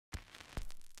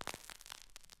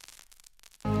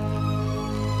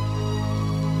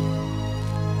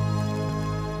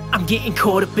getting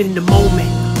caught up in the moment.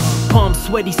 Palms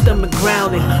sweaty, stomach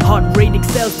growling, heart rate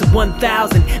excels to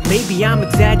 1,000. Maybe I'm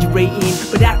exaggerating,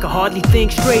 but I can hardly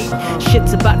think straight.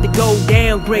 Shit's about to go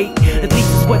down great, at least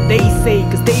it's what they say,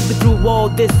 cause they've been through all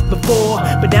this before.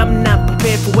 But I'm not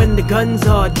prepared for when the guns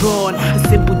are drawn. A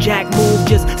simple jack move,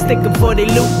 just stick them for they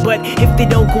loot. But if they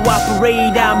don't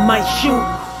cooperate, I might shoot.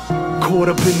 Caught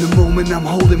up in the moment, I'm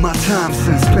holding my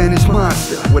Thompson. Spanish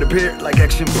monster, with a beard like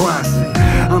Action Bronson.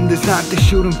 I'm designed to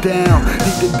shoot him down.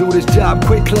 Need to do this job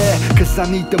quickly, cause I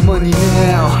need the money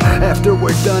now. After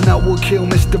we're done, I will kill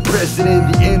Mr.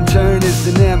 President. The intern is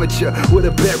an amateur with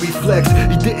a bad reflex.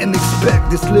 He didn't expect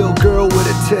this little girl with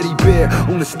a teddy bear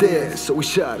on the stairs, so we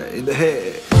shot her in the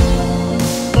head.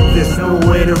 There's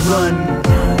nowhere to run,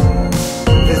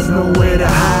 there's nowhere to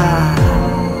hide.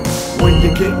 When you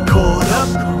get caught up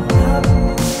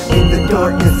in the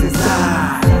darkness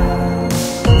inside,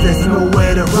 there's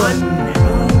nowhere to run,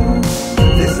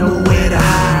 there's nowhere to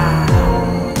hide.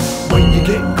 When you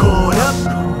get caught up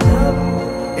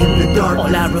in the darkness,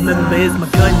 all I remember is my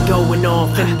gun going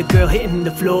off and the girl hitting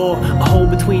the floor. A hole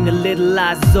between the little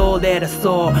eyes is all that I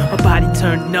saw. My body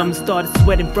turned numb, started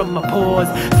sweating from my pores.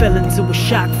 Fell into a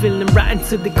shock, feeling rotten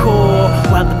to the core.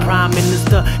 While the Prime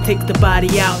Minister takes the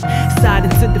body out, side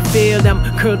into the field, I'm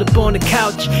curled up on the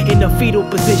couch in a fetal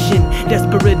position,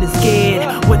 desperate and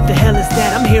scared. What the hell is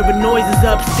that? I'm hearing noises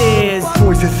upstairs.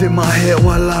 Voices in my head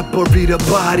while I bury the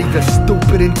body. The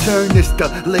stupid internist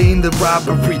laying the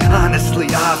robbery. Honestly,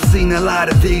 I've seen a lot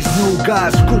of these new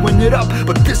guys screwing it up,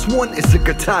 but this one is a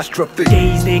catastrophe.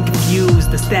 Dazed and confused,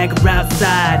 I stagger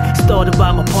outside, startled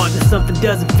by my partner, something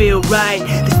doesn't feel right.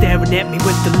 They're staring at me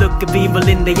with the look of evil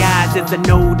in their eyes as I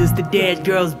notice the dead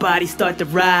girl's body start to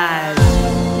rise.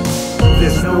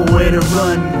 There's nowhere to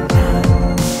run,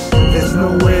 there's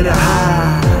nowhere to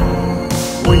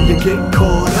hide. When you get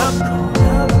caught up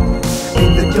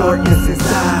in the darkness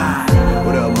inside,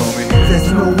 what up, homie?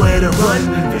 There's nowhere to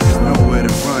run, there's nowhere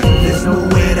to run, there's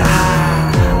nowhere to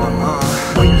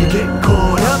hide. When you get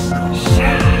caught up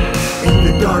in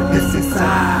the darkness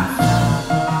inside.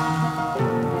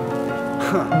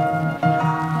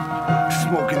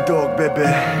 Smokin'Dog, baby.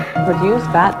 Reduce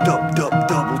that. Dup, dup,